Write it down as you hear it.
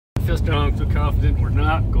I feel strong, feel confident. We're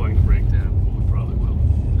not going to break down. Well, we probably will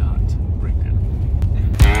not break down.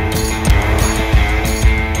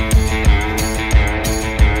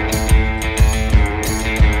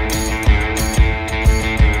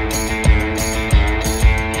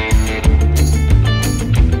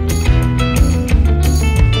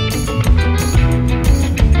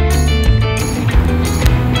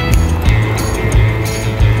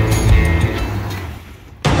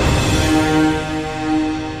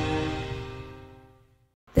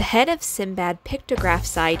 The Head of Sinbad Pictograph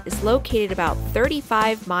site is located about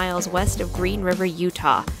 35 miles west of Green River,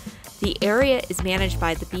 Utah. The area is managed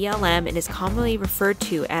by the BLM and is commonly referred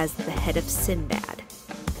to as the Head of Sinbad.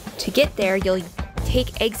 To get there, you'll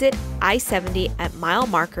take exit I-70 at mile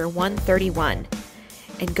marker 131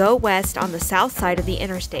 and go west on the south side of the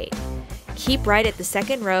interstate. Keep right at the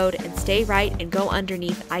second road and stay right and go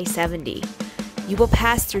underneath I-70. You will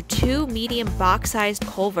pass through two medium box-sized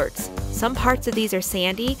culverts. Some parts of these are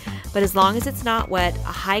sandy, but as long as it's not wet,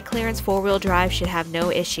 a high-clearance four-wheel drive should have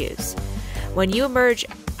no issues. When you emerge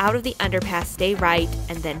out of the underpass, stay right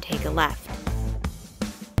and then take a left.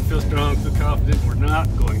 Feel strong, feel confident. We're not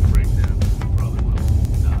going to break down. We probably will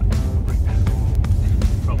not break down.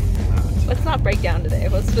 Probably not. Let's not break down today.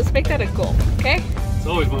 Let's make that a goal, okay? It's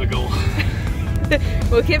always my goal.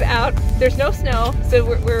 We'll give out. There's no snow, so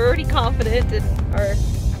we're already confident in our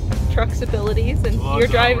truck's abilities and your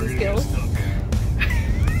driving skills.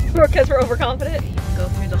 Because we're overconfident. Go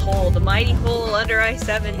through the mighty hole under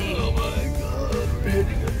I-70. Oh my God, we're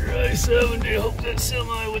heading under I-70. Hope that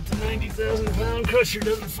semi with the 90,000-pound crusher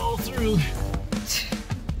doesn't fall through. It's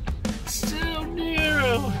so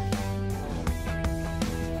narrow.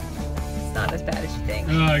 It's not as bad as you think.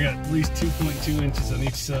 Oh, I got at least 2.2 inches on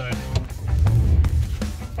each side.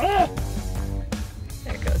 Ah!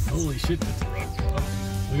 There it goes. Holy shit, that's a rock drop.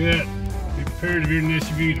 Look at that. Be prepared if you're in an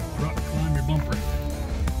SUV to rock climb your bumper.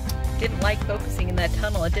 Didn't like focusing in that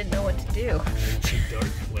tunnel. I didn't know what to do. It's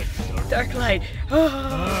a Dark light.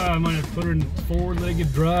 Ah, I might have put her in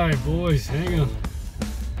forward-legged drive, boys. Hang on.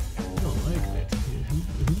 I don't like that. Who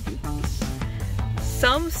did this?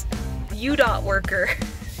 Some UDOT worker.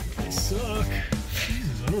 They suck.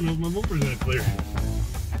 Jesus, I don't know if my bumper's gonna clear.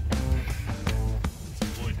 Let's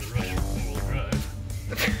avoid the rush of four-wheel drive.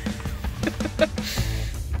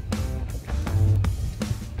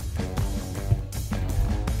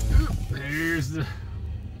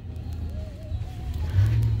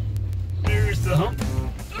 There's the hump.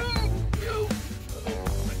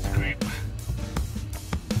 That's great.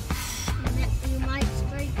 You might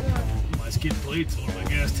scrape one. My skid plates or my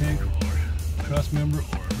gas tank or cross member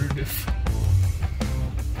or rear diff.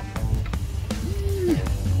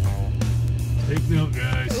 Take note,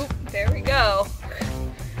 guys. Oop, there we go.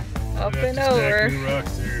 Up and over. Stack new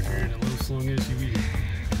rocks there if you're in a low slung SUV.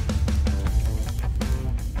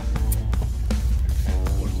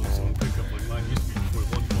 Pickup like mine used to be before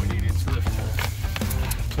 1.8 inch lift.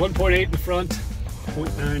 1.8 in the front,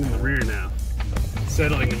 0.9 in the rear now.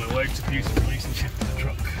 Settling in my wife's abusive relationship with the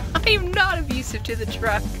truck. I am not abusive to the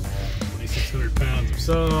truck. 2,600 pounds of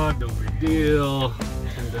sod, no big deal.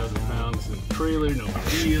 10,000 pounds in the trailer, no big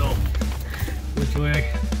deal. Which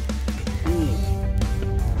way?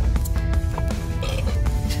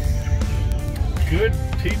 Good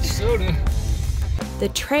peach soda. The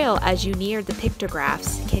trail as you near the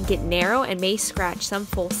pictographs can get narrow and may scratch some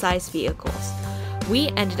full-size vehicles. We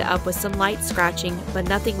ended up with some light scratching, but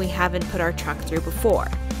nothing we haven't put our truck through before.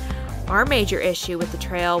 Our major issue with the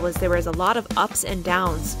trail was there was a lot of ups and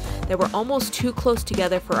downs that were almost too close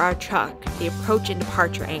together for our truck, the approach and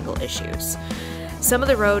departure angle issues. Some of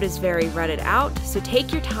the road is very rutted out, so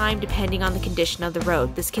take your time depending on the condition of the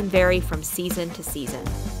road. This can vary from season to season.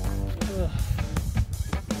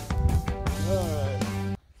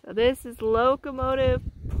 So this is Locomotive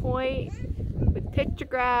Point with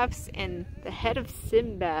pictographs and the Head of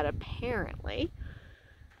Sinbad, apparently.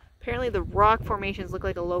 Apparently the rock formations look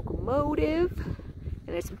like a locomotive, and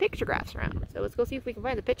there's some pictographs around. So let's go see if we can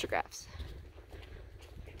find the pictographs.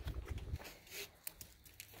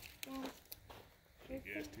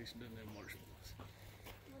 Gas station doesn't have marshmallows.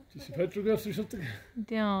 Do you see petrographs or something?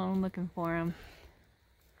 Down, I'm looking for them.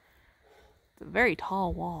 It's a very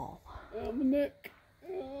tall wall. Oh, my neck.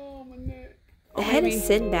 Oh, my neck. The Head of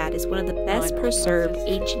Sinbad is one of the best preserved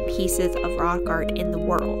ancient pieces of rock art in the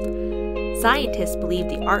world. Scientists believe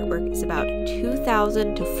the artwork is about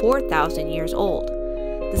 2,000 to 4,000 years old.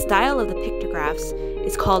 The style of the pictographs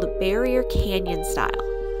is called Barrier Canyon style.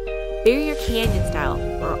 Barrier Canyon style,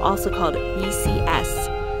 or also called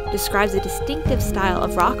BCS, describes a distinctive style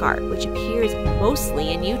of rock art which appears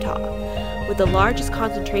mostly in Utah. with the largest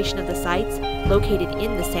concentration of the sites located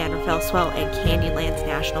in the San Rafael Swell and Canyonlands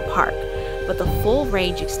National Park, but the full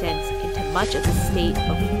range extends into much of the state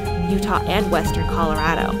of Utah and western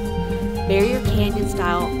Colorado. Barrier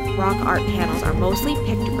Canyon-style rock art panels are mostly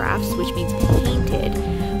pictographs, which means painted,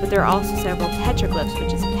 but there are also several petroglyphs,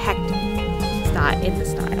 which is pecked in the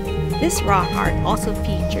style. This rock art also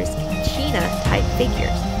features Kachina-type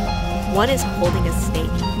figures. One is holding a snake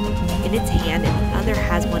in its hand and the other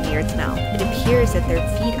has one near its mouth. It appears that their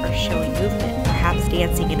feet are showing movement, perhaps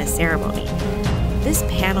dancing in a ceremony. This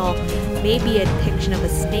panel may be a depiction of a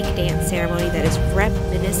snake dance ceremony that is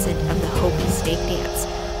reminiscent of the Hopi snake dance,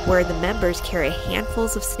 where the members carry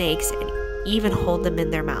handfuls of snakes and even hold them in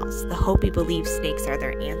their mouths. The Hopi believe snakes are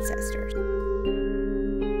their ancestors.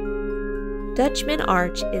 Dutchman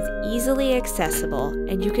Arch is easily accessible,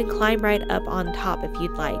 and you can climb right up on top if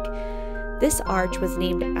you'd like. This arch was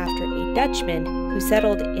named after a Dutchman who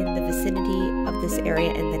settled in the vicinity of this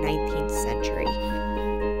area in the 19th century.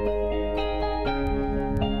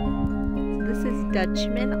 So this is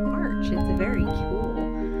Dutchman Arch. It's very cool.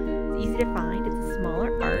 It's easy to find. It's a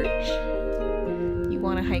smaller arch. If you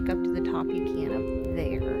want to hike up to the top, you can up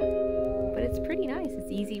there. But it's pretty nice. It's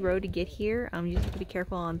an easy road to get here. You just have to be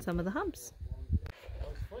careful on some of the humps.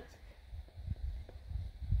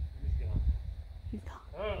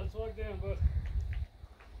 Alright, let's walk down, bud.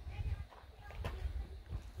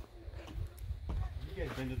 You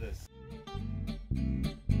guys been to this?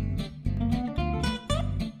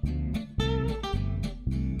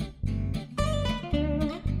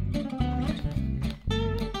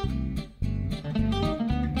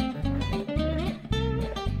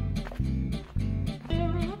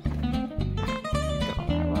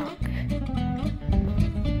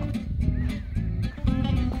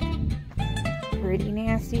 Pretty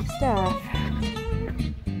nasty stuff.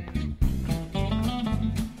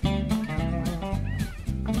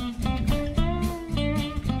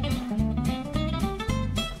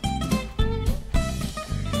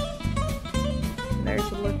 There's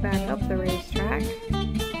a look back up the racetrack.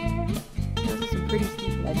 Those are some pretty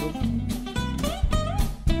steep ledges.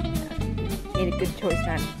 Made a good choice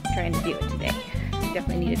not trying to do it today.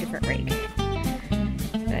 Definitely need a different rig.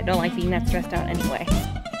 But I don't like being that stressed out anyway.